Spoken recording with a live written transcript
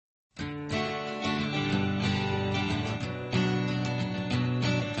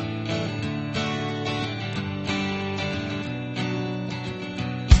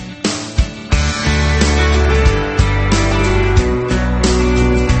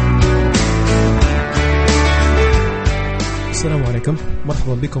السلام عليكم،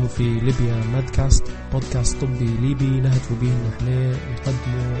 مرحبا بكم في ليبيا مادكاست، بودكاست طبي ليبي نهتف به نحن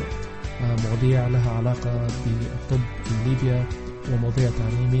نقدم مواضيع لها علاقة بالطب في ليبيا ومواضيع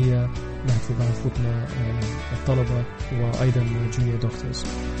تعليمية نهتف بها خطنا الطلبة وأيضا جونيور دكتورز.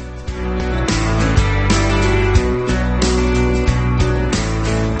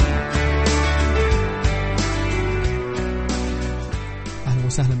 أهلا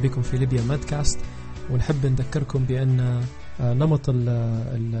وسهلا بكم في ليبيا مادكاست، ونحب نذكركم بأن نمط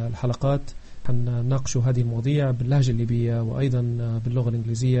الحلقات حنناقشوا هذه المواضيع باللهجة الليبية وأيضا باللغة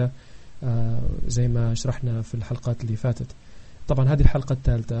الإنجليزية زي ما شرحنا في الحلقات اللي فاتت. طبعا هذه الحلقة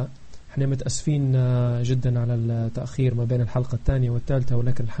الثالثة، احنا متأسفين جدا على التأخير ما بين الحلقة الثانية والثالثة،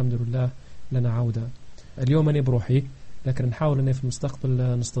 ولكن الحمد لله لنا عودة. اليوم أنا بروحي، لكن نحاول أن في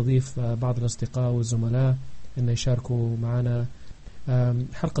المستقبل نستضيف بعض الأصدقاء والزملاء أن يشاركوا معنا.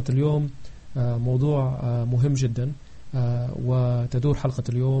 حلقة اليوم موضوع مهم جدا، وتدور حلقة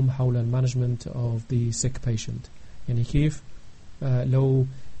اليوم حول المانجمنت of the sick patient. يعني كيف لو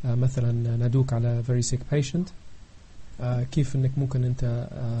مثلا ندوك على very sick patient، كيف انك ممكن انت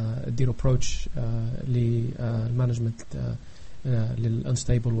تدير approach للمانجمنت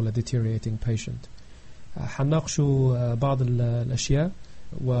للunstable ولا deteriorating patient. حنناقشوا بعض الأشياء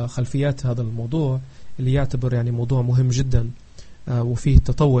وخلفيات هذا الموضوع اللي يعتبر يعني موضوع مهم جدا، وفيه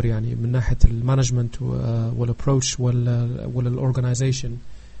تطور يعني من ناحية المانجمنت والابروتش والorganization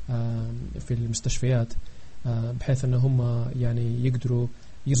في المستشفيات، بحيث ان هم يعني يقدروا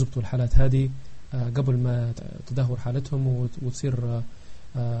يضبطوا الحالات هذه قبل ما تدهور حالتهم وتصير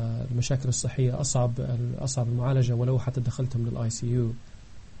المشاكل الصحية أصعب المعالجة ولو حتى دخلتهم للICU.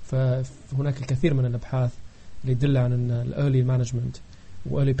 فهناك الكثير من الأبحاث اللي يدل على أن early management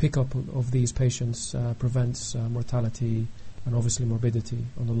early pickup of these patients prevents mortality and obviously morbidity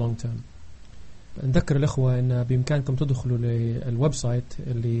on the long term. نذكر الإخوة أن بإمكانكم تدخلوا للويب سايت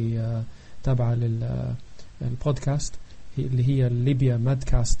اللي تابعة للبودكاست اللي هي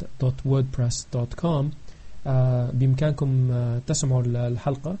libyamadcast.wordpress.com. بإمكانكم تسمعوا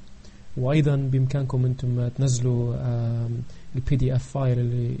الحلقة، وأيضا بإمكانكم أنتم تنزلوا الPDF فايل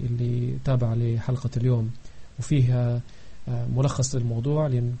اللي تابع لحلقة اليوم، وفيها ملخص للموضوع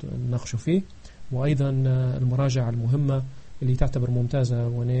اللي نناقشوا فيه، وأيضا المراجع المهمة اللي تعتبر ممتازة،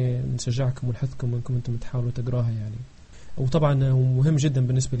 ونشجعكم ونحثكم أنكم أنتم تحاولوا تقراها يعني. وطبعا مهم جدا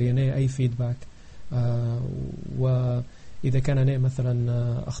بالنسبة لي أنا أي فيدباك، وإذا كان أنا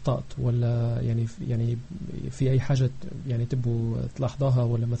مثلا أخطأت ولا يعني في أي حاجة يعني تبوا تلاحظوها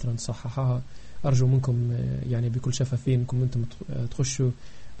ولا مثلا تصححها، أرجو منكم يعني بكل شفافية أنكم أنتم تخشوا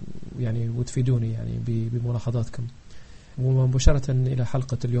يعني وتفيدوني يعني بملاحظاتكم. ومباشرة إلى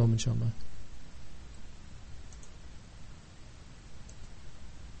حلقة اليوم إن شاء الله.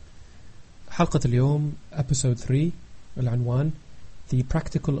 حلقة اليوم episode 3، العنوان The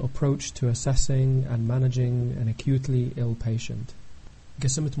Practical Approach to Assessing and Managing an Acutely Ill Patient.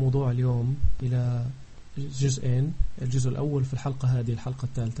 قسمت موضوع اليوم إلى جزئين، الجزء الأول في الحلقة هذه الحلقة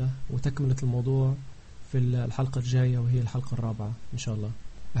الثالثة، وتكملة الموضوع في الحلقة الجاية وهي الحلقة الرابعة إن شاء الله.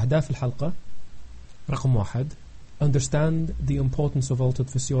 أهداف الحلقة: رقم 1 Understand the importance of altered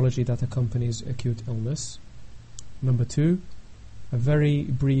physiology that accompanies acute illness. Number 2 A very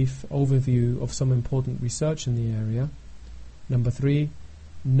brief overview of some important research in the area. Number 3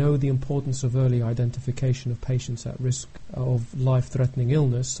 Know the importance of early identification of patients at risk of life-threatening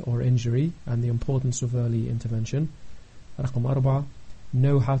illness or injury and the importance of early intervention. رقم 4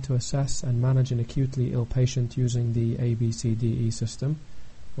 Know how to assess and manage an acutely ill patient using the ABCDE system.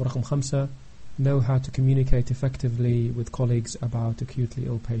 ورقم 5 Know how to communicate effectively with colleagues about acutely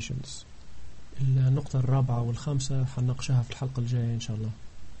ill patients. النقطة الرابعة والخامسة حنناقشها في الحلقة الجاية إن شاء الله.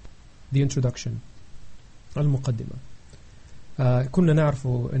 The introduction، المقدمة. كنا نعرف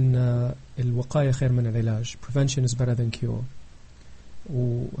أن الوقاية خير من العلاج. Prevention is better than cure.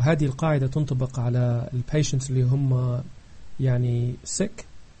 وهذه القاعدة تنطبق على patients اللي هم يعني sick،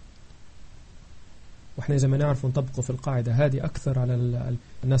 وإحنا زي ما نعرف نطبقه في القاعدة هذه أكثر على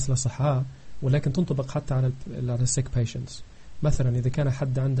الناس الأصحاء، ولكن تنطبق حتى على sick patients. مثلا إذا كان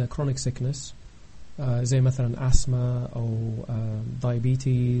حد عنده chronic sickness زي مثلا asthma أو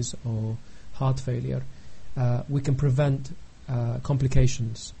diabetes أو heart failure, we can prevent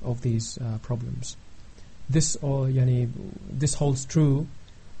complications of these problems. This holds true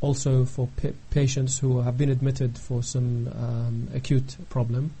also for patients who have been admitted for some acute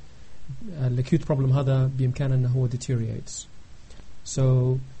problem. الacute problem هذا بإمكانه أنه هو deteriorates.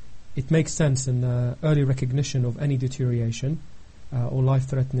 So it makes sense in early recognition of any deterioration or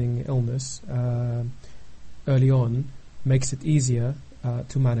life-threatening illness early on makes it easier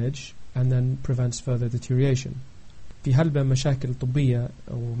to manage and then prevents further deterioration. في هلبة مشاكل طبية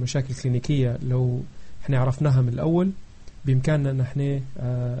أو مشاكل كلينيكية لو احنا عرفناها من الأول بإمكاننا أن احنا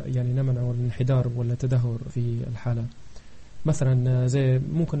يعني نمنع الانحدار ولا التدهور في الحالة. مثلا زي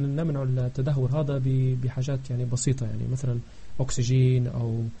ممكن نمنع التدهور هذا بحاجات يعني بسيطة، يعني مثلا أكسجين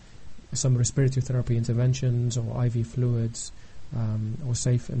أو some respiratory therapy interventions or IV fluids or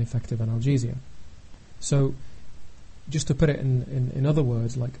safe and effective analgesia. So just to put it in other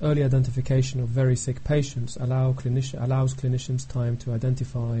words, like early identification of very sick patients allows clinicians time to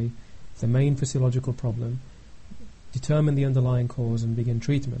identify the main physiological problem, determine the underlying cause and begin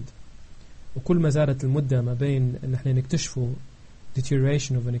treatment. وكل ما زادت المدة ما بين ان احنا نكتشفوا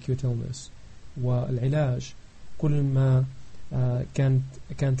deterioration of an acute illness والعلاج، كل ما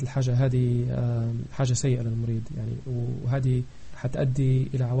كانت الحاجة هذه حاجة سيئة للمريض يعني، وهذه حتؤدي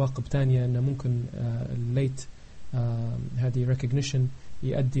إلى عواقب تانية أن ممكن الليت هذه recognition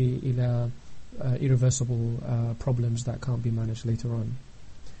يؤدي إلى irreversible problems that can't be managed later on.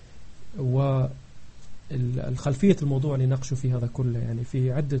 والخلفية الموضوع اللي نقشوا في هذا كله يعني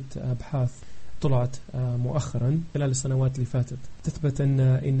في عدة أبحاث طلعت مؤخرا خلال السنوات اللي فاتت تثبت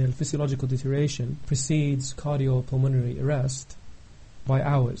إن physiological deterioration precedes cardiopulmonary arrest by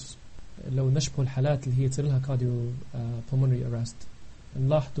hours. لو نشبه الحالات اللي هي تصير لها cardiopulmonary arrest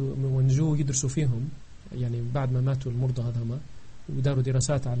نلاحظوا ونجوا يدرسوا فيهم يعني بعد ما ماتوا المرضى هذا وداروا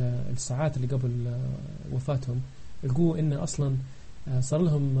دراسات على الساعات اللي قبل وفاتهم، لقوا إن أصلا صار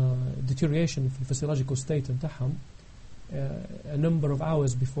لهم deterioration في physiological state متاعهم a number of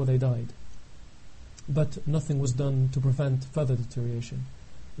hours before they died, but nothing was done to prevent further deterioration.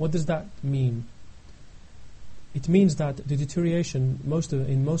 What does that mean? It means that the deterioration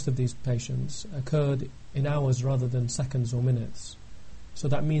in most of these patients occurred in hours rather than seconds or minutes. So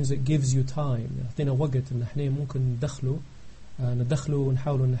that means it gives you time. يعطينا وقت إن إحنا ممكن ندخله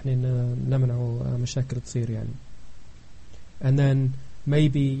ونحاول إن إحنا نمنعه مشاكل تصير يعني. And then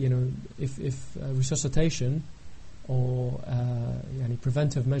maybe if resuscitation or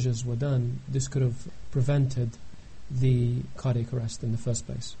preventive measures were done, this could have prevented the cardiac arrest in the first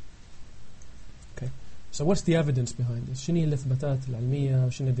place. Okay. So what's the evidence behind this? شنو الإثباتات العلمية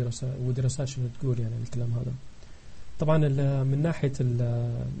وشنو الدراسات شنو تقول يعني الكلام هذا؟ طبعا من ناحية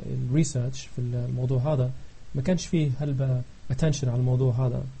الريسيرش في الموضوع هذا ما كانش فيه هلبة attention على الموضوع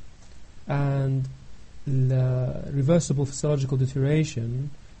هذا. And reversible physiological deterioration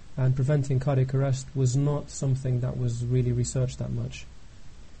and preventing cardiac arrest was not something that was really researched that much.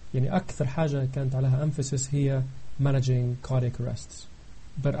 يعني أكثر حاجة كانت عليها emphasis هي managing cardiac arrests.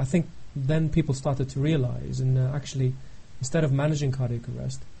 But I think then people started to realize and actually instead of managing cardiac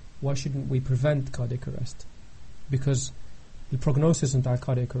arrest, why shouldn't we prevent cardiac arrest? Because the prognosis in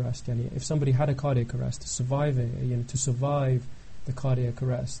cardiac arrest, يعني if somebody had a cardiac arrest, to survive the cardiac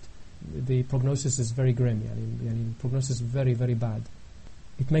arrest, the prognosis is very grim. يعني prognosis is very very bad.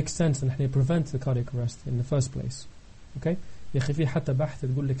 It makes sense إن إحنا prevent the cardiac arrest in the first place. Okay? يا أخي في حتى بحث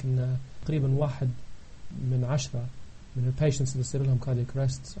تقول لك إن تقريبا 1 من 10 من patients اللي يصير لهم cardiac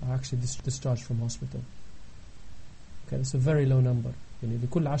arrests are actually discharged from hospital. Okay, it's a very low number. يعني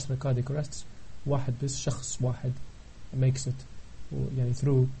لكل 10 cardiac arrests واحد بس شخص واحد makes it يعني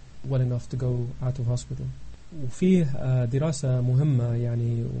through well enough to go out of hospital. وفيه دراسة مهمة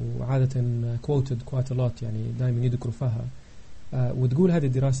يعني وعادة quoted quite a lot يعني دائما يذكروا فيها وتقول هذه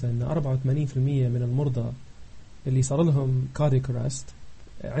الدراسة أن 84% من المرضى اللي صار لهم cardiac arrest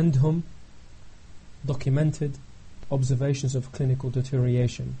عندهم documented observations of clinical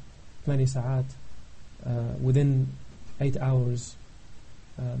deterioration 8 ساعات within 8 hours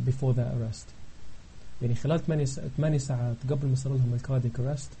before their arrest. يعني خلال 8 ساعات قبل ما صار لهم cardiac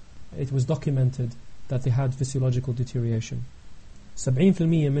arrest it was documented that they had physiological deterioration. 70%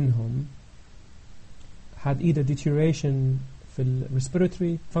 منهم had either deterioration في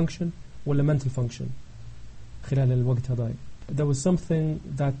respiratory function ولا mental function خلال الوقت هذا. There was something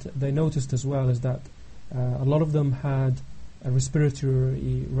that they noticed as well is that a lot of them had a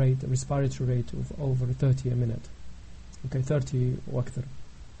respiratory rate of over 30 a minute. Okay, 30 or أكثر.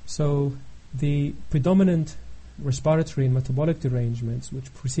 So the predominant respiratory and metabolic derangements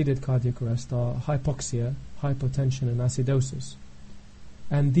which preceded cardiac arrest are hypoxia, hypotension and acidosis.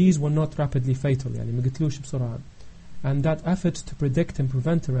 And these were not rapidly fatal يعني ما قتلوش بسرعة. And that effort to predict and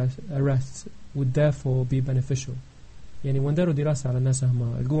prevent arrests would therefore be beneficial. يعني وين داروا دراسة على الناس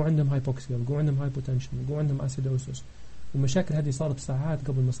هم لقوا عندهم hypoxia، لقوا عندهم hypotension، لقوا عندهم acidosis، والمشاكل هذه صارت ساعات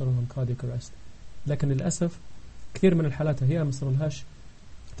قبل ما صار لهم cardiac arrest. لكن للأسف كثير من الحالات هي ما صار لهاش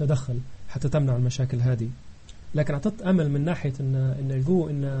تدخل حتى تمنع المشاكل هذه. لكن أعطت أمل من ناحية إن لقوا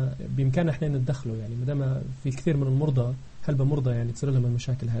إن بإمكاننا إحنا ندخله يعني مدام في كثير من المرضى هلبة مرضى يعني تصير لهم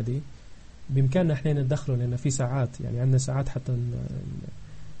المشاكل هذه بإمكاننا إحنا ندخله لأن في ساعات يعني عندنا ساعات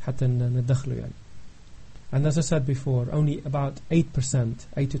حتى ندخله يعني. And as I said before, only about 8%,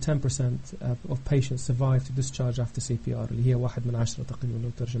 8 to 10% of patients survive to discharge after CPR, اللي هي 1 من 10 تقريبا لو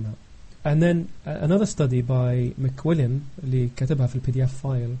ترجمها. And then another study by McQuillan اللي كتبها في الPDF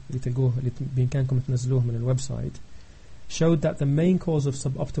file اللي تلقوه اللي بإمكانكم تنزلوه من الويب سايت showed that the main cause of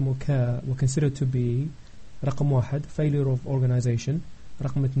suboptimal care were considered to be رقم 1 failure of organization,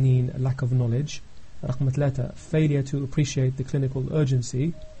 رقم 2 lack of knowledge, رقم 3 failure to appreciate the clinical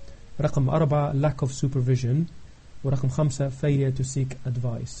urgency, رقم 4 lack of supervision, ورقم 5 failure to seek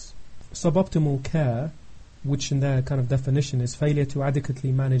advice. Suboptimal care, which in their kind of definition is failure to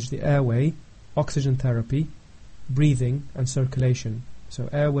adequately manage the airway, oxygen therapy, breathing and circulation. So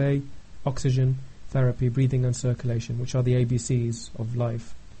airway, oxygen therapy, breathing and circulation, which are the ABCs of life.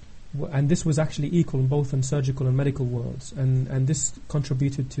 And this was actually equal in both in surgical and medical worlds, and this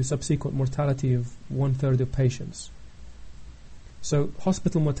contributed to subsequent mortality of 1/3 of patients. So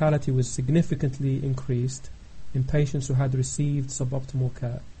hospital mortality was significantly increased in patients who had received suboptimal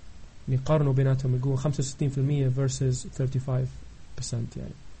care. يقارنوا بيناتهم يقولوا 65% versus 35%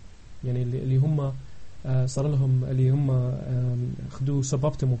 يعني اللي هم صار لهم اللي هم خدوا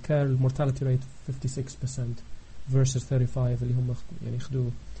suboptimal care mortality rate 56% versus 35 اللي هم يعني خدوا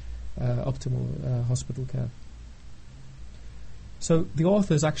optimal hospital care. So the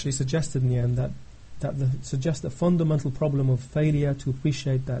authors actually suggested in the end that suggest a fundamental problem of failure to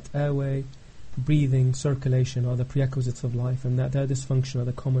appreciate that airway, breathing, circulation are the prerequisites of life, and that their dysfunction are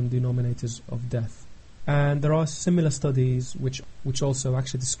the common denominators of death. And there are similar studies which also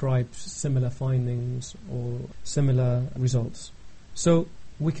actually describe similar findings or similar results. So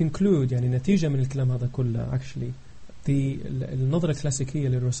we conclude يعني نتيجة من الكلام هذا كله actually النظرة الكلاسيكية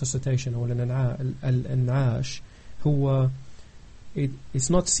للresuscitation أو الإنعاش هو it's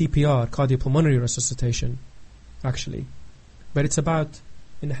not CPR, cardiopulmonary resuscitation actually, but it's about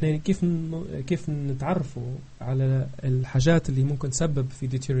إن إحنا كيف نتعرفوا على الحاجات اللي ممكن تسبب في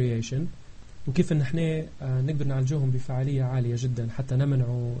deterioration وكيف إن إحنا نقدر نعالجوهم بفعالية عالية جدا حتى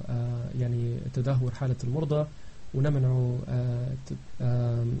نمنعوا يعني تدهور حالة المرضى ونمنعوا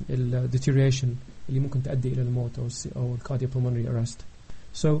deterioration اللي ممكن تؤدي إلى الموت أو cardiopulmonary arrest.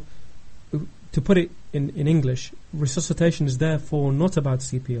 So to put it in English, resuscitation is therefore not about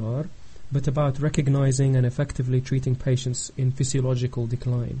CPR, but about recognizing and effectively treating patients in physiological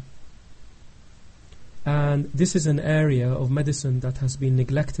decline. And this is an area of medicine that has been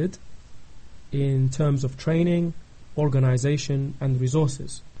neglected in terms of training, organization and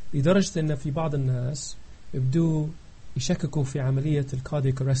resources. لدرجة أن في بعض الناس يبدو يشككوا في عملية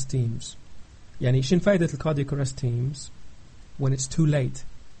cardiac arrest teams. يعني شن فائدة cardiac arrest teams when it's too late?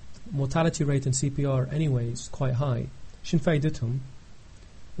 Mortality rate in CPR anyway is quite high. شن فائدتهم؟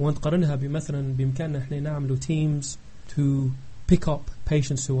 ونقارنها بمثلا بإمكاننا إحنا نعملوا teams to pick up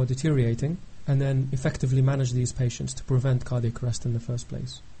patients who are deteriorating and then effectively manage these patients to prevent cardiac arrest in the first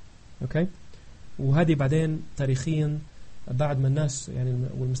place. Okay? وهذه بعدين تاريخيا بعد ما الناس يعني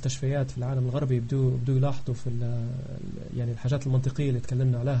والمستشفيات في العالم الغربي بدوا يلاحظوا في يعني الحاجات المنطقية اللي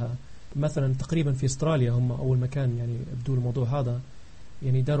تكلمنا عليها. مثلا تقريبا في استراليا هم أول مكان يعني بدوا الموضوع هذا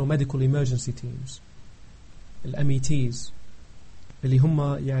يعني داروا medical emergency teams METs اللي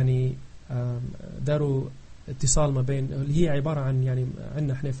هم يعني داروا اتصال ما بين اللي هي عبارة عن يعني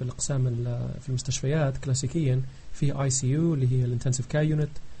عندنا احنا في الأقسام في المستشفيات كلاسيكيا في ICU اللي هي الانتنسيف كير يونت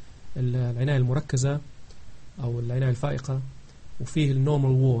العناية المركزة أو العناية الفائقة وفيه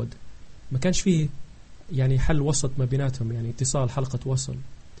النورمال وورد. ما كانش فيه يعني حل وسط ما بيناتهم يعني اتصال حلقة وصل.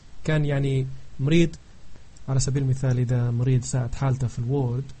 كان يعني مريض على سبيل المثال إذا مريض ساعة حالته في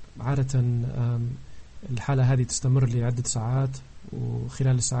الوورد عادة الحالة هذه تستمر لعدة ساعات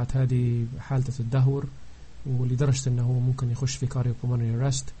وخلال الساعات هذه حالته تدهور ولدرجة أنه ممكن يخش في cardiopulmonary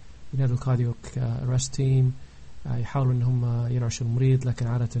arrest. ينادوا cardiac arrest team يحاولوا أنهم ينعشوا المريض لكن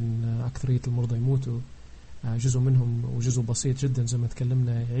عادة أكثرية المرضى يموتوا. جزء منهم وجزء بسيط جدا زي ما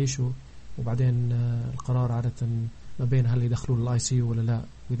تكلمنا يعيشوا وبعدين القرار عادة ما بين هل يدخلوا الICU ولا لا.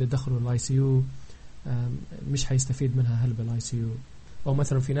 وإذا دخلوا الICU مش حيستفيد منها هل بالICU أو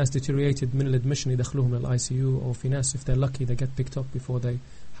مثلا في ناس deteriorated من الادميشن يدخلوهم للICU أو في ناس if they're lucky they get picked up before they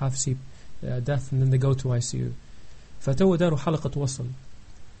have death and then they go to ICU. فتو داروا حلقة وصل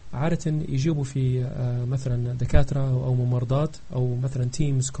عادة يجيبوا في مثلا دكاترة أو ممرضات أو مثلا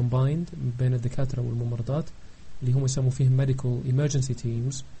teams combined بين الدكاترة والممرضات اللي هم يسموا فيهم medical emergency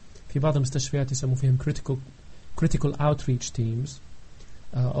teams. في بعض المستشفيات يسموا فيهم critical outreach teams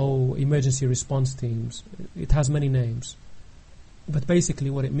or emergency response teams. It has many names. But basically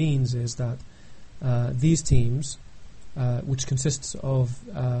what it means is that these teams which consists of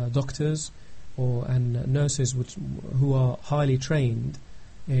doctors and nurses who are highly trained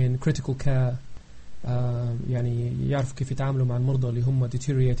in critical care. يعني يعرفوا كيف يتعاملوا مع المرضى اللي هم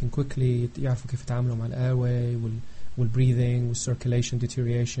deteriorating quickly, يعرفوا كيف يتعاملوا مع airway والbreathing والcirculation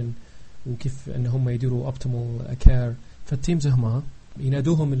deterioration, وكيف ان هم يديروا optimal care. فالتيمز هم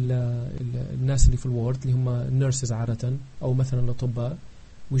ينادوهم الناس اللي في الوورد اللي هم النيرسز عادة أو مثلا الأطباء,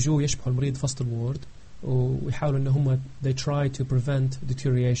 ويجوا يشبحوا المريض في وسط الوورد ويحاولوا ان هم they try to prevent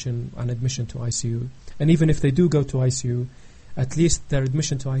deterioration and admission to ICU. And even if they do go to ICU, at least their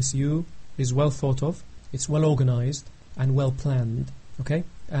admission to ICU is well thought of, it's well organized and well planned, okay?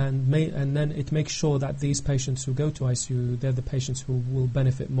 And then it makes sure that these patients who go to ICU, they're the patients who will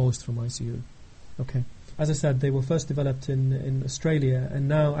benefit most from ICU, okay? As I said, they were first developed in Australia, and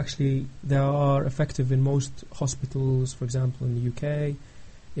now actually they are effective in most hospitals, for example in the UK,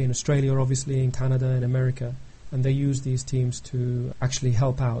 in Australia obviously, in Canada, in America, and they use these teams to actually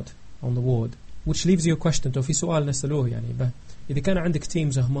help out on the ward. Which leaves you a question, في سؤال نسألوه يعني إذا كان عندك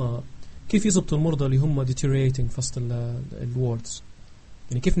teams هما كيف يضبطوا المرضى اللي هم deteriorating في وسط الوردز؟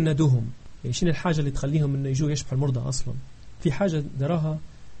 يعني كيف ننادوهم؟ يعني شنو الحاجة اللي تخليهم إنه يجوا يشبحوا المرضى أصلا؟ في حاجة نراها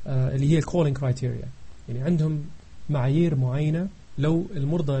اللي هي calling criteria. يعني عندهم معايير معينة لو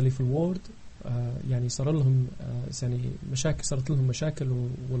المرضى اللي في الوورد يعني صار لهم يعني مشاكل, صارت لهم مشاكل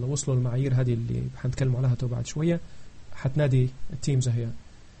ولا وصلوا المعايير هذه اللي حنتكلم عليها تو بعد شوية, حتنادي التيمز هي.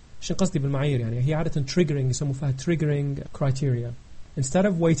 شنو قصدي بالمعايير؟ يعني هي عادة triggering, يسموا فيها triggering criteria. Instead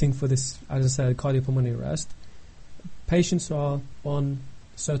of waiting for this, as I said, cardiopulmonary arrest, patients are on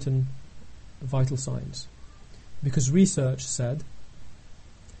certain vital signs. Because research said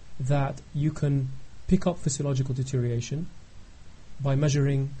that you can pick up physiological deterioration by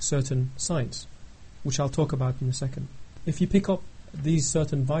measuring certain signs, which I'll talk about in a second. If you pick up these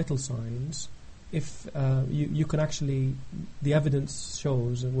certain vital signs, if you can actually, the evidence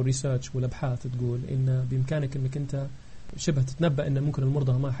shows والresearch والأبحاث تقول إن بإمكانك إنك أنت شبه تتنبأ إن ممكن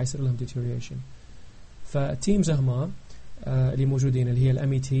المرضى ما حيصير لهم deterioration. فالتيمز هما اللي موجودين اللي هي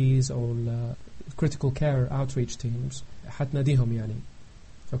METs أو critical care outreach teams حتناديهم يعني.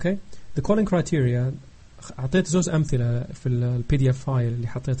 Okay? The calling criteria, أعطيت زوز أمثلة في PDF file اللي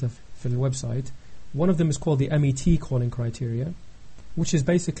حطيته في الويب سايت. One of them is called the MET calling criteria, which is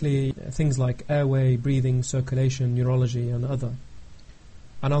basically things like airway, breathing, circulation, neurology, and other.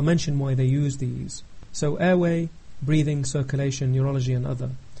 And I'll mention why they use these. So airway, breathing, circulation, neurology, and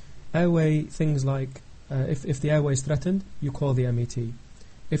other. Airway, things like if the airway is threatened, you call the MET.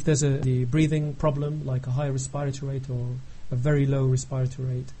 If there's the breathing problem, like a high respiratory rate or a very low respiratory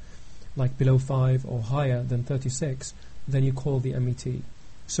rate, like below 5 or higher than 36, then you call the MET.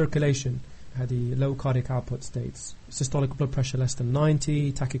 Circulation, هذه low cardiac output states. Systolic blood pressure less than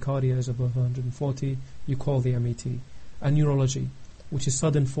 90, tachycardia is above 140, you call the MET. And neurology, which is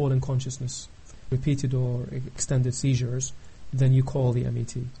sudden fall in consciousness, repeated or extended seizures, then you call the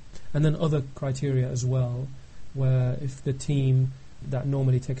MET. And then other criteria as well, where if the team that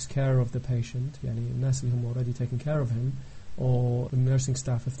normally takes care of the patient, يعني الناس اللي هم already taking care of him, or the nursing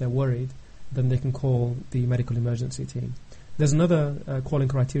staff, if they're worried, then they can call the medical emergency team. There's another calling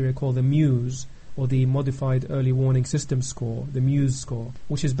criteria called the MUSE, or the Modified Early Warning System Score, the MUSE score,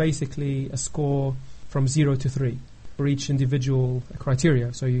 which is basically a score from 0 to 3 for each individual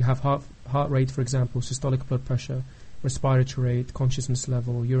criteria. So you have heart rate, for example, systolic blood pressure, respiratory rate, consciousness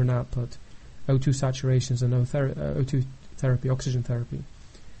level, urine output, O2 saturations, and O2 therapy, oxygen therapy.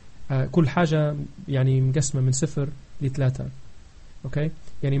 كل حاجة يعني مقسمة من 0 ل3. اوكي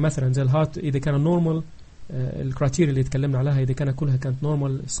يعني مثلا زي الهارت اذا كان نورمال الكرايتيريا اللي تكلمنا عليها اذا كان كلها كانت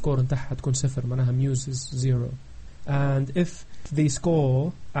نورمال السكور نتاعها تكون 0 معناها ميوز is 0. And if the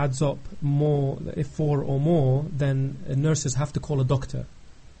score adds up more, if 4 or more, then nurses have to call a doctor,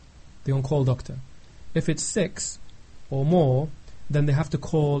 the on-call doctor. If it's 6 or more, then they have to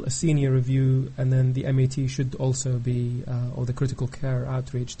call a senior review, and then the MET should also be or the critical care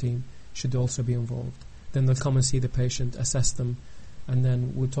outreach team should also be involved. Then they'll come and see the patient, assess them, and then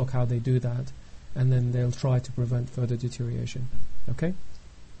we'll talk how they do that, and then they'll try to prevent further deterioration. Okay?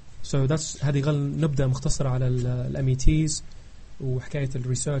 So that's هذه نبدأ مختصرة على METs وحكاية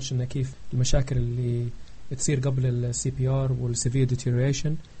الريسيرش إن كيف المشاكل اللي تصير قبل CPR والسيفير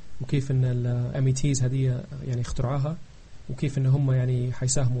deterioration وكيف إن METs هذه يعني اخترعوها وكيف إن هم يعني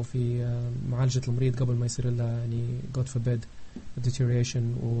حيساهموا في معالجة المريض قبل ما يصير له يعني God forbid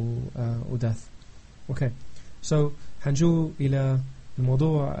deterioration و death. Okay, so هنجو إلى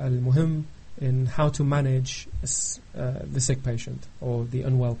الموضوع المهم in how to manage the sick patient or the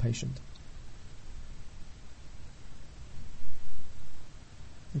unwell patient.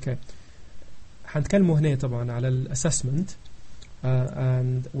 Okay, حنتكلموا هنا طبعا على الأسسمنت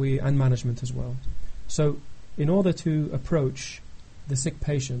and management as well. So in order to approach the sick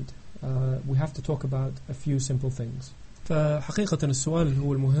patient, we have to talk about a few simple things. فحقيقة السؤال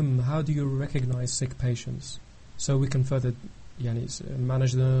هو المهم, how do you recognize sick patients so we can further يعني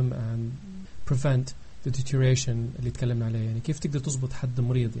manage them and prevent the deterioration اللي تكلمنا عليه. يعني كيف تقدر تضبط حد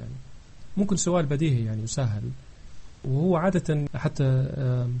مريض؟ يعني ممكن سؤال بديهي يعني وسهل, وهو عادة حتى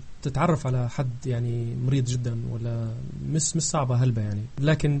تتعرف على حد يعني مريض جدا ولا مش صعبة هلبة يعني,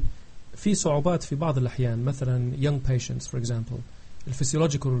 لكن في صعوبات في بعض الأحيان. مثلا young patients for example,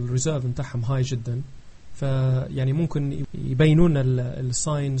 الفسيولوجيكال ريزيرف نتاعهم هاي جدا, فيعني ممكن يبينون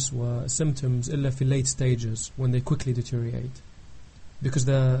الساينز والسيمبتومز إلا في late stages when they quickly deteriorate, because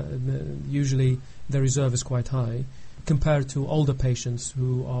usually the reserve is quite high compared to older patients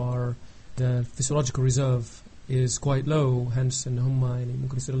who are the physiological reserve is quite low, hence إن هم يعني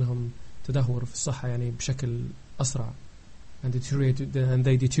ممكن يصير لهم تدهور في الصحة يعني بشكل أسرع, and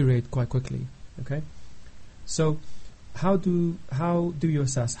they deteriorate quite quickly. Okay, so how do you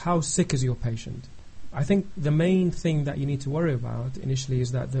assess how sick is your patient? I think the main thing that you need to worry about initially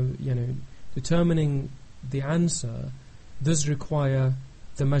is that determining the answer does require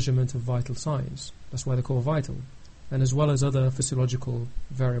the measurement of vital signs. That's why they're called vital, and as well as other physiological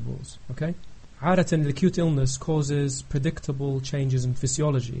variables. Okay. عادة acute illness causes predictable changes in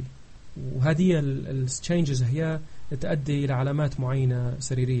physiology, وهذه الchanges هي تؤدي إلى علامات معينة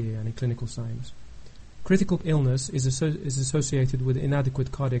سريرية يعني clinical signs. Critical illness is associated with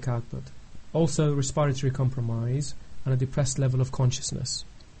inadequate cardiac output, also respiratory compromise and a depressed level of consciousness.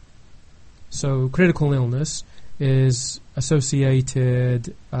 So critical illness is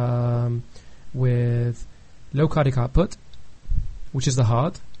associated with low cardiac output, which is the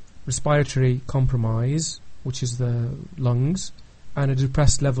heart, respiratory compromise, which is the lungs, and a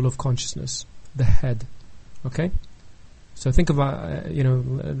depressed level of consciousness, the head. Okay? So think about,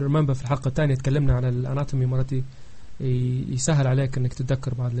 remember في الحلقة الثانية تكلمنا عن الاناتومي مراتي يسهل عليك انك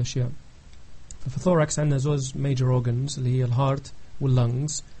تتذكر بعض الاشياء. ففي الثوركس عندنا زوز major organs اللي هي الهارت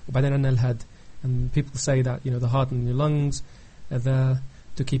واللungs, وبعدين عندنا الهيد. And people say that the heart and your lungs are there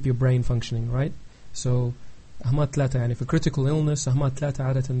to keep your brain functioning, right? So أهمات ثلاثة يعني في critical illness أهمات ثلاثة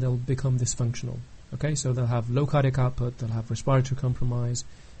عادة they'll become dysfunctional. Okay, so they'll have low cardiac output, they'll have respiratory compromise,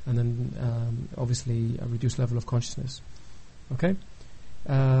 and then obviously a reduced level of consciousness. Okay,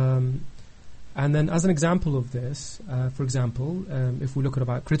 and then as an example of this, for example, if we look at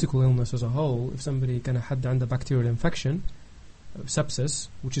about critical illness as a whole, if somebody كان حد عنده bacterial infection, sepsis,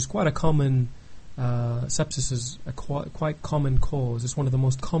 which is quite a common sepsis is a quite common cause. It's one of the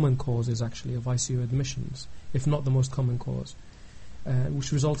most common causes actually of ICU admissions, if not the most common cause,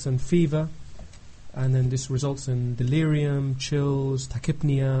 which results in fever, and then this results in delirium, chills,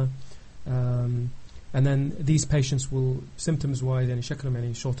 tachypnea, and then these patients will, symptoms-wise, يعني شكلهم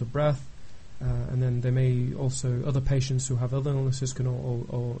يعني short of breath, and then they may also, other patients who have other illnesses can,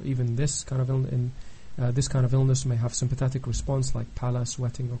 or even this kind of this kind of illness may have sympathetic response like pallor,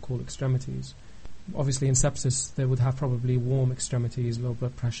 sweating, or cold extremities. Obviously in sepsis they would have probably warm extremities, low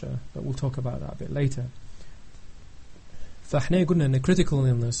blood pressure, but we'll talk about that a bit later. فاحنا قلنا ان critical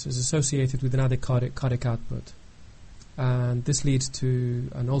illness is associated with inadequate cardiac output, and this leads to,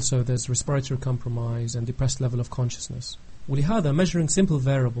 and also there's respiratory compromise and depressed level of consciousness. ولهذا measuring simple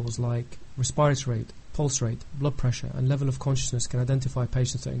variables like respiratory rate, pulse rate, blood pressure and level of consciousness can identify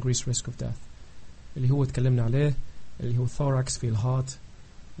patients at increased risk of death. اللي هو تكلمنا عليه اللي هو thorax في الهارت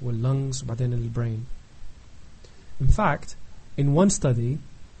والlungs وبعدين الbrain. In fact, in one study,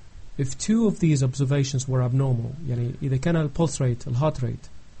 if two of these observations were abnormal, يعني إذا كان pulse rate, heart rate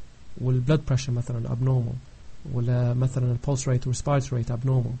والblood pressure مثلا abnormal, ولا مثلا pulse rate or respiratory rate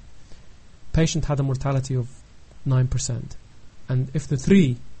abnormal, patient had a mortality of 9%. And if the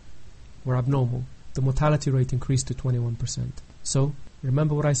three were abnormal, the mortality rate increased to 21%. So,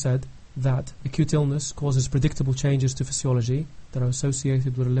 remember what I said, that acute illness causes predictable changes to physiology that are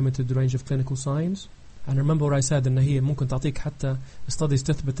associated with a limited range of clinical signs. And remember what I said, إن هي ممكن تعطيك حتى studies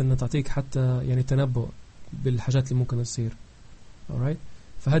تثبت إن تعطيك حتى يعني تنبؤ بالحاجات اللي ممكن تصير. Alright?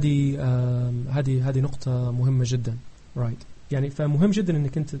 فهذه نقطة مهمة جدا. Right? يعني فمهم جدا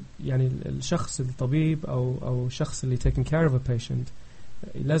إنك أنت يعني الشخص الطبيب أو الشخص اللي taking care of a patient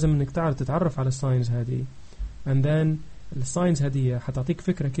لازم إنك تتعرف على الساينز هذه. And then الساينز هذه حتعطيك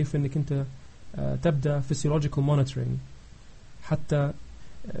فكرة كيف إنك أنت تبدأ physiological monitoring حتى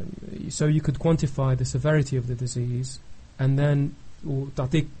so you could quantify the severity of the disease, and then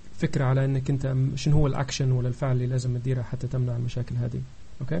وتعطيك فكرة على إنك أنت شنو هو الأكشن ولا الفعل اللي لازم تديره حتى تمنع المشاكل هذه.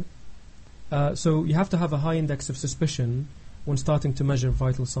 Okay? So you have to have a high index of suspicion when starting to measure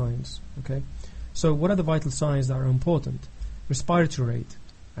vital signs. Okay? So what are the vital signs that are important? Respiratory rate.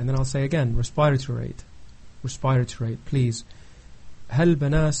 And then I'll say again, respiratory rate. Respiratory rate, please. هل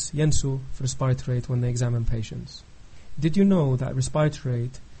بناس ينسوا في respiratory rate when they examine patients? Did you know that respiratory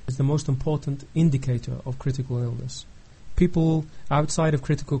rate is the most important indicator of critical illness? People outside of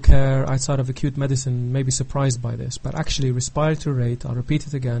critical care, outside of acute medicine, may be surprised by this, but actually respiratory rate, I'll repeat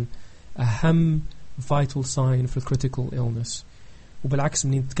it again, أهم vital sign for critical illness. وبالعكس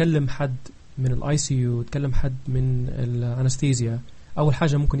من يتكلم حد من الاي سي يو، يتكلم حد من الانستيزيا، اول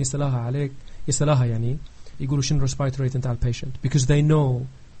حاجه ممكن يسألها يعني يقولوا شنو respiratory rate نتاع البيشنت, because they know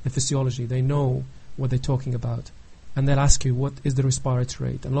the physiology, they know what they're talking about, and they'll ask you what is the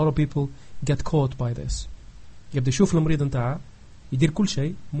respiratory rate. And a lot of people get caught by this. يبدأ يشوف المريض نتاعه يدير كل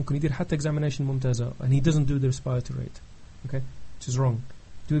شيء، ممكن يدير حتى examination ممتازة, and he doesn't do the respiratory rate, okay, which is wrong.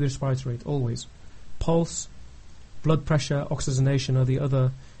 Do the respiratory rate always. Pulse, blood pressure, oxygenation are the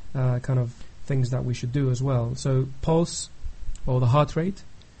other kind of things that we should do as well. So pulse, or the heart rate,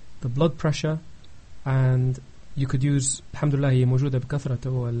 the blood pressure, and you could use الحمد لله هي موجودة بكثرة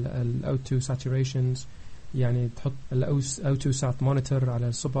ال O2 saturations, يعني تحط ال O2 sat monitor على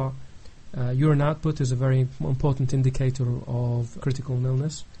الصبع. Urine output is a very important indicator of critical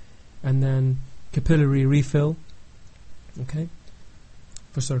illness. And then capillary refill, okay,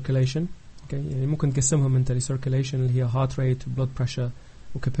 for circulation. Okay, يعني ممكن نقسمهم انت circulation اللي هي heart rate, blood pressure,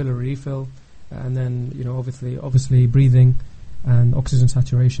 or capillary refill, and then obviously breathing and oxygen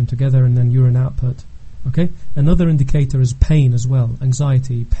saturation together, and then urine output. Okay, another indicator is pain as well.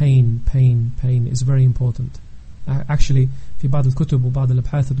 Anxiety, pain is very important. Actually, في بعض الكتب وبعض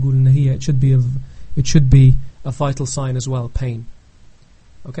الأبحاث تقول إن هي it should be a vital sign as well. Pain.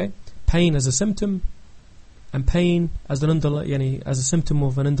 Okay, pain as a symptom, and pain as as a symptom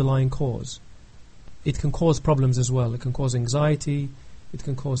of an underlying cause. It can cause problems as well. It can cause anxiety, it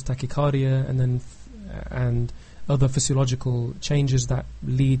can cause tachycardia, and other physiological changes that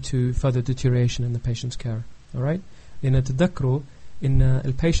lead to further deterioration in the patient's care. All right? تذكروا in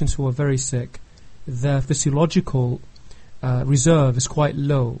the patients who are very sick, their physiological reserve is quite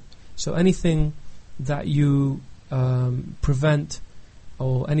low. So anything that you prevent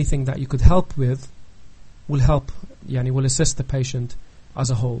or anything that you could help with will help, will assist the patient as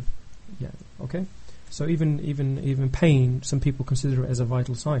a whole. Yeah, okay? So even pain, some people consider it as a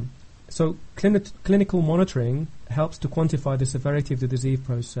vital sign. So clinical monitoring helps to quantify the severity of the disease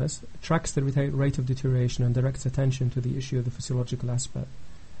process, tracks the rate of deterioration, and directs attention to the issue of the physiological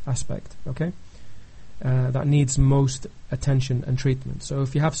aspect, okay? That needs most attention and treatment. So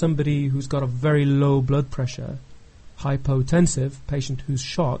if you have somebody who's got a very low blood pressure, hypotensive patient who's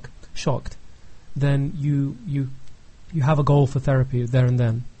shocked, then you have a goal for therapy there and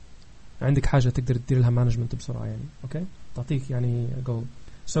then. عندك حاجة تقدر تدير لها management بسرعة يعني, okay? تعطيك يعني a goal.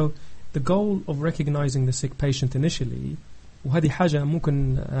 So the goal of recognizing the sick patient initially, وهذه حاجة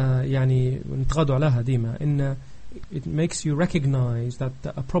ممكن نتغاضوا عليها ديما, إن it makes you recognize that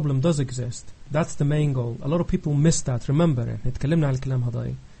a problem does exist. That's the main goal. A lot of people miss that. Remember, نتكلمنا على الكلام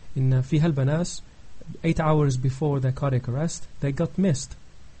هذاي, إن في هالبناس 8 hours before their cardiac arrest, they got missed.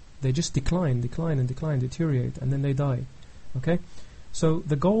 They just decline, deteriorate, and then they die. Okay? So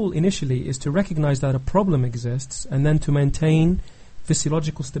the goal initially is to recognize that a problem exists and then to maintain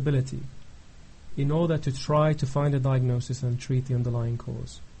physiological stability in order to try to find a diagnosis and treat the underlying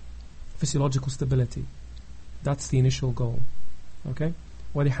cause. Physiological stability. That's the initial goal. Okay?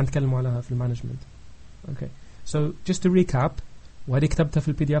 وهذه حنتكلم عليها في المانجمنت. Okay. So just to recap, وهذه كتبتها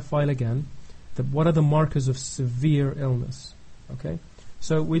في PDF file again, what are the markers of severe illness? Okay?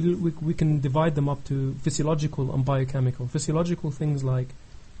 So we can divide them up to physiological and biochemical. Physiological things like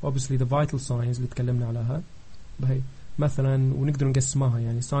obviously the vital signs اللي تكلمنا عليها. بهي مثلا ونقدر نقسمها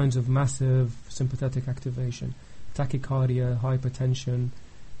يعني signs of massive sympathetic activation, tachycardia, hypertension,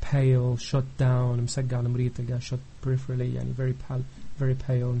 pale, shut down, مسقع المريض تلقاه shut peripherally يعني very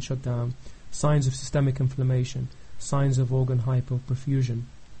pale and shut down. Signs of systemic inflammation, signs of organ hypoperfusion.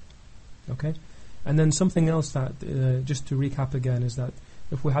 Okay? And then something else that, just to recap again, is that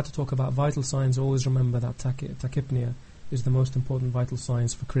if we had to talk about vital signs, always remember that tachypnea is the most important vital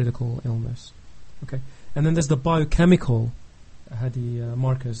signs for critical illness. Okay? And then there's the biochemical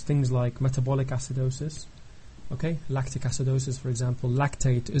markers, things like metabolic acidosis, okay? Lactic acidosis, for example.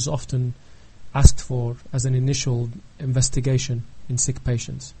 Lactate is often asked for as an initial investigation in sick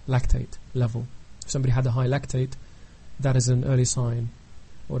patients, lactate level. If somebody had a high lactate, that is an early sign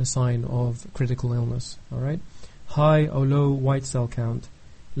or a sign of critical illness, all right? High or low white cell count,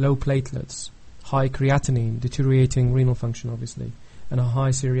 low platelets, high creatinine, deteriorating renal function, obviously, and a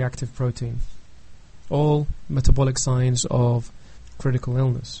high C-reactive protein. All metabolic signs of critical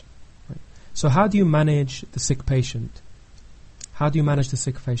illness. Right? So how do you manage the sick patient? How do you manage the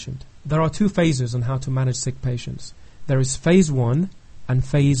sick patient? There are two phases on how to manage sick patients. There is phase 1 and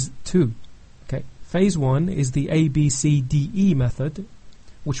phase 2. Okay, phase 1 is the ABCDE method,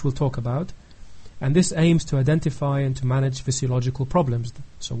 which we'll talk about, and this aims to identify and to manage physiological problems.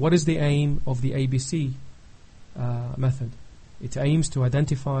 So what is the aim of the ABC method? It aims to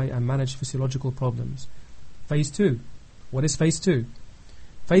identify and manage physiological problems. Phase 2. What is phase 2?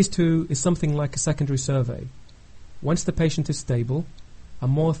 Phase 2 is something like a secondary survey. Once the patient is stable, a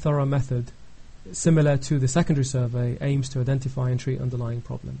more thorough method similar to the secondary survey aims to identify and treat underlying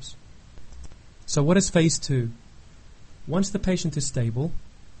problems. So what is phase 2? Once the patient is stable,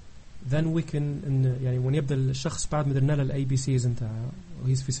 then we can يعني when يبدأ الشخص بعد ما درنا له الABCs انتهى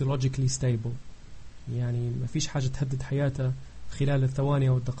he's physiologically stable, يعني ما فيش حاجة تهدد حياته خلال الثواني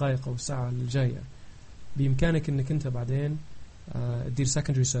أو الدقائق أو الساعة الجاية. بإمكانك إنك أنت بعدين تدير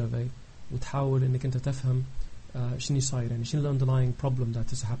secondary survey وتحاول إنك أنت تفهم شنو صاير، يعني شنو underlying problem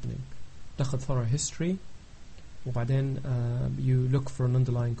that is happening. تأخذ thorough history وبعدين you look for an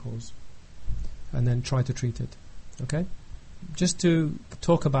underlying cause and then try to treat it. Okay? Just to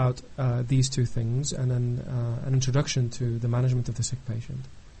talk about these two things and then an introduction to the management of the sick patient.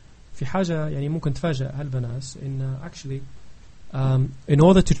 في حاجة يعني ممكن تفاجأ هالبناس إن actually in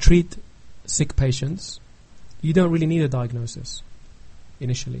order to treat sick patients you don't really need a diagnosis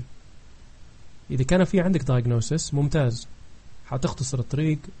initially. إذا كان في عندك diagnosis ممتاز، حتختصر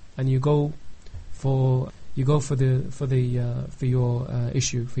الطريق and you go for your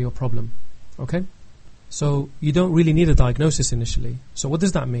issue, for your problem. Okay? So you don't really need a diagnosis initially. So what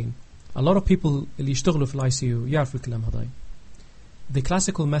does that mean? A lot of people اللي يشتغلوا في الICU يعرفوا الكلام هذا. The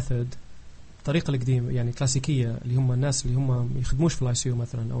classical method الطريقة القديمة يعني كلاسيكية اللي هم الناس اللي هم يخدموش في الICU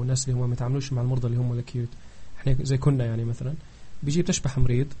مثلا أو الناس اللي هم ما يتعاملوش مع المرضى اللي هم الأكيوت، إحنا زي كنا يعني مثلا بيجي بتشبح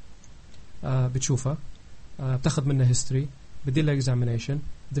مريض بتشوفه بتاخذ منه history بتدير له examination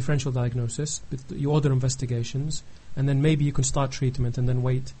differential diagnosis you order investigations and then maybe you can start treatment and then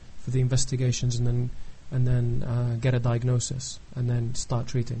wait for the investigations and then get a diagnosis and then start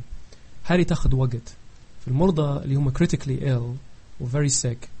treating. هذه تاخذ وقت. في المرضى اللي هم critically ill و very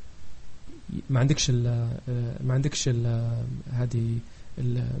sick ما عندكش هذه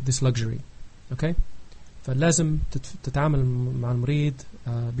this luxury. okay? فلازم تتعامل مع المريض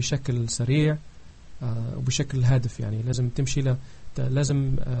بشكل سريع وبشكل هادف، يعني لازم تمشي له،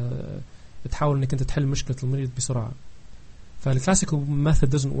 لازم تحاول انك انت تحل مشكلة المريض بسرعة. فالclassical method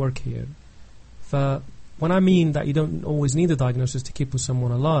doesn't work here. When I mean that you don't always need a diagnosis to keep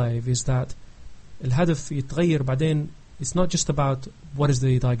someone alive is that الهدف يتغير بعدين. It's not just about what is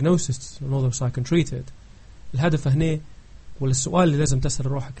the diagnosis and although so I can treat it. الهدف هنا والسؤال اللي لازم تسأل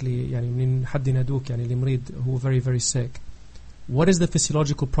روحك لي يعني من حد ينادوك يعني لمريض هو very very sick. What is the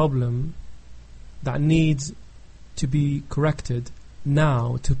physiological problem that needs to be corrected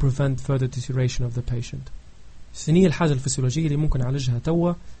now to prevent further deterioration of the patient? سنية الحاجة الفسيولوجية اللي ممكن نعالجها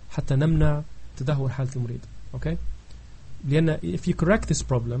توا حتى نمنع تدهور حالة المريض. Okay? لأن if you correct this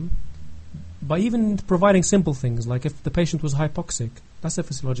problem by even providing simple things like if the patient was hypoxic, that's a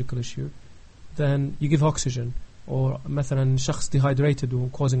physiological issue, then you give oxygen. Or مثلا شخص dehydrated or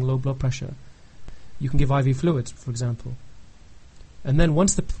causing low blood pressure, you can give IV fluids for example. And then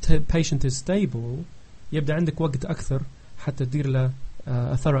once the patient is stable يبدأ عندك وقت أكثر حتى تدير له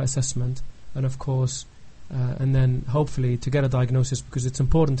a thorough assessment and of course and then hopefully to get a diagnosis, because it's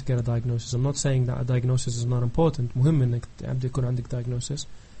important to get a diagnosis. I'm not saying that a diagnosis is not important. مهم إنك يكون عندك diagnosis،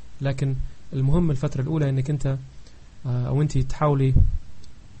 لكن المهم الفترة الأولى إنك أنت أو أنتي تحاولي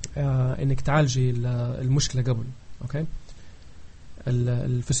إنك تعالجي المشكلة قبل. أوكي؟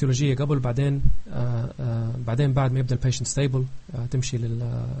 الفسيولوجية قبل، بعدين بعد ما يبدأ البيشنت ستيبل تمشي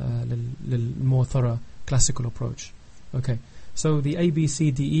لل more thorough classical approach. Okay, so the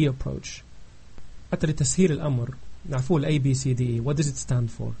ABCDE approach. حتى لتسهيل الأمر نعرفوا ال ABCDE. What does it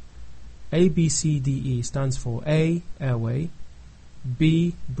stand for? ABCDE stands for A, airway,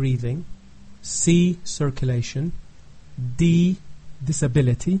 B, breathing, C, circulation, D,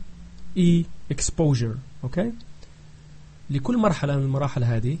 disability, E, exposure. Okay? لكل مرحلة من المراحل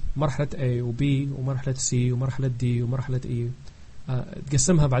هذه، مرحلة A و B ومرحلة C ومرحلة D ومرحلة E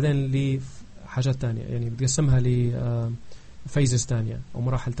تقسمها بعدين لحاجات تانية، يعني بتقسمها ل phases تانية أو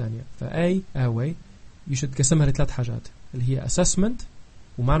مراحل تانية. فA airway you should تقسمها لثلاث حاجات اللي هي assessment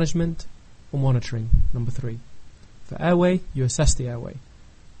و management و monitoring. Number 3. For airway you assess the airway.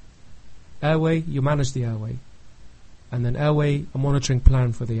 Airway you manage the airway. And then airway, a monitoring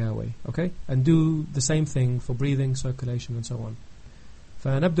plan for the airway. Okay? And do the same thing for breathing, circulation and so on.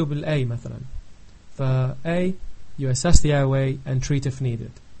 فنبدأ بالA مثلا. For A, you assess the airway and treat if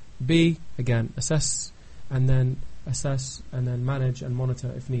needed. B, again, assess and then manage and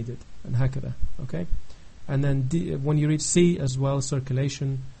monitor if needed, and هكذا. Okay? And then D, when you reach C as well, circulation,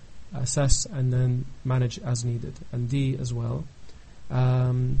 assess and then manage as needed, and D as well.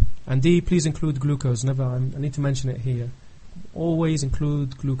 And D, please include glucose. Never, I need to mention it here. Always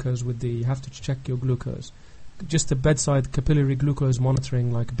include glucose with D. You have to check your glucose. Just a bedside capillary glucose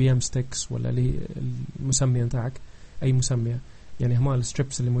monitoring like BM sticks ولا المسمية نتاعك أي مسمية. يعني هما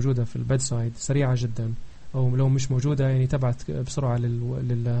الستريبس اللي موجودة في البيدسايد سريعة جدا، أو لو مش موجودة يعني تبعت بسرعة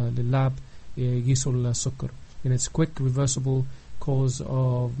لللاب يقيسوا السكر. يعني it's quick reversible cause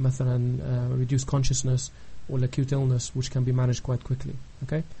of مثلا reduced consciousness or acute illness which can be managed quite quickly.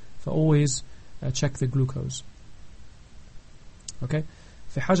 Okay, so always check the glucose. Okay,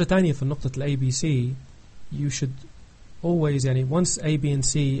 في حاجة تانية في النقطة ال A, B, C, you should always يعني once A, B and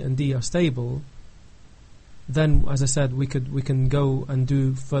C and D are stable, then as I said we can go and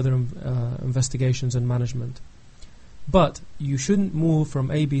do further investigations and management. But you shouldn't move from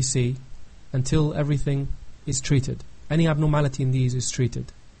A, B, C until everything is treated. Any abnormality in these is treated.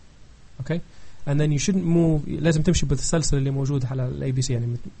 Okay, and then you shouldn't move. لازم تمشي بالسلسلة اللي موجودة على ال A, B, C.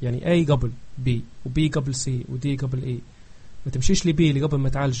 يعني A قبل B و B قبل C و D قبل E. ما تمشيش لي B اللي قبل ما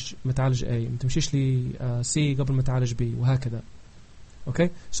تعالج A. ما تمشيش لي C قبل ما تعالج B وهكذا. Okay,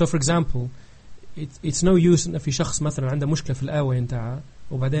 so for example, it's no use إن في شخص مثلا عنده مشكلة في الأوعية نتاعه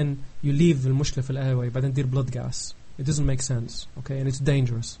وبعدين you leave المشكلة في الأوعية وبعدين دير blood gas. It doesn't make sense. Okay, and it's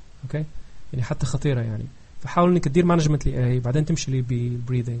dangerous. Okay, يعني حتى خطيرة يعني. فحاول إنك تدير مانجمنت ل A بعدين تمشي ل B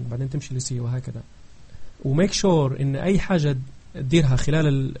breathing بعدين تمشي ل C وهكذا. ومake sure إن أي حاجة تديرها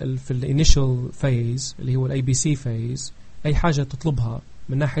خلال في الانيشال phase اللي هو ال ABC phase، أي حاجة تطلبها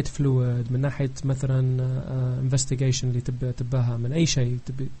من ناحية fluid، من ناحية مثلا investigation اللي تباها، من أي شيء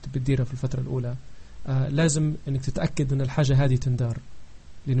تبي تديره في الفترة الأولى، لازم إنك تتأكد إن الحاجة هذه تندار،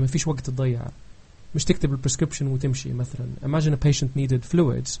 لأنه ما فيش وقت تضيع. مش تكتب البريسكريبشن وتمشي. مثلا imagine a patient needed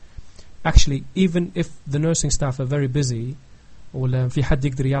fluids. Actually, even if the nursing staff are very busy ولا في حد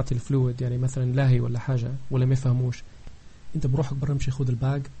يقدر يعطي الفلويد يعني مثلا لاهي ولا حاجة ولا ما يفهموش، انت بروحك برا امشي خذ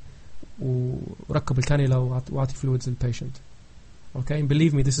الباج وركب الكانيلا واعطي فلويدز للبيشنت. Okay, and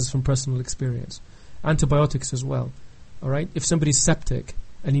believe me, this is from personal experience. Antibiotics as well. All right, if somebody's septic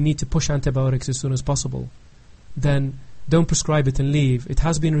and you need to push antibiotics as soon as possible, then don't prescribe it and leave. It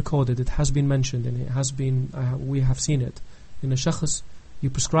has been recorded, it has been mentioned, and it has been we have seen it. In a shakhs, you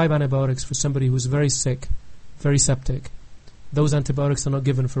prescribe antibiotics for somebody who's very sick, very septic. Those antibiotics are not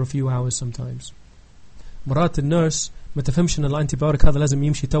given for a few hours sometimes. مرات النيرس ما تفهمش ان الانتيبيوتيك هذا لازم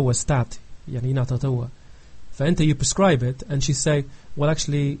يمشي توا ستات يعني ينعطى توا. فأنت you prescribe it and she say, well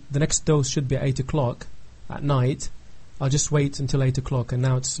actually the next dose should be 8 o'clock at night. I'll just wait until 8 o'clock, and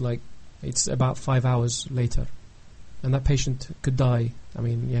now it's about 5 hours later. And that patient could die. I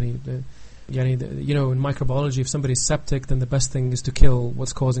mean, you know, in microbiology, if somebody's septic, then the best thing is to kill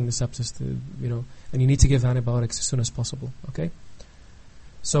what's causing the sepsis, and you need to give antibiotics as soon as possible, okay?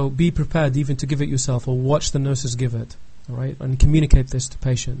 So be prepared even to give it yourself or watch the nurses give it, all right? And communicate this to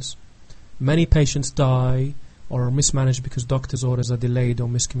patients. Many patients die or are mismanaged because doctor's orders are delayed or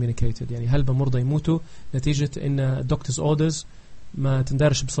miscommunicated. يعني هلبة مرضى يموتوا نتيجة إن doctor's orders ما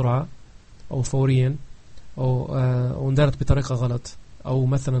تندرش بسرعة أو فوريا أو اندرت بطريقة غلط، أو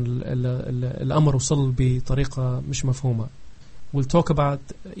مثلا الأمر وصل بطريقة مش مفهومة. We'll talk about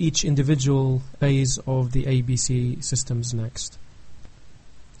each individual phase of the ABC systems next.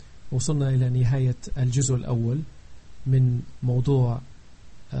 وصلنا إلى نهاية الجزء الأول من موضوع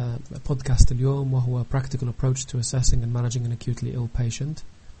بودكاست اليوم، وهو Practical Approach to Assessing and Managing an Acutely Ill Patient.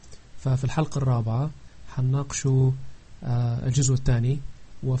 ففي الحلقة الرابعة حنناقشوا الجزء الثاني،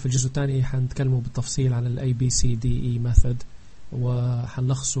 وفي الجزء الثاني حنتكلموا بالتفصيل عن ال ABCDE method،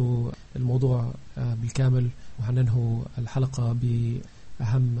 وحنلخصوا الموضوع بالكامل، وحننهوا الحلقة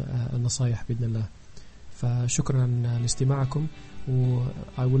بأهم النصائح بإذن الله. فشكرا لاستماعكم، و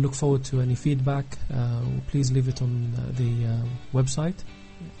I will look forward to any feedback. Please leave it on the website.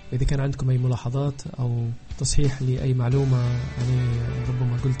 إذا كان عندكم أي ملاحظات أو تصحيح لأي معلومة يعني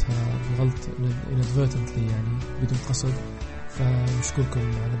ربما قلتها بغلط inadvertently يعني بدون قصد، فنشكركم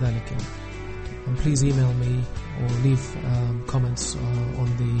على ذلك يعني. And please email me or leave comments on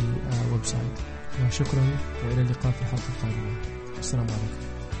the website. وشكرا، وإلى اللقاء في الحلقة القادمة. السلام عليكم.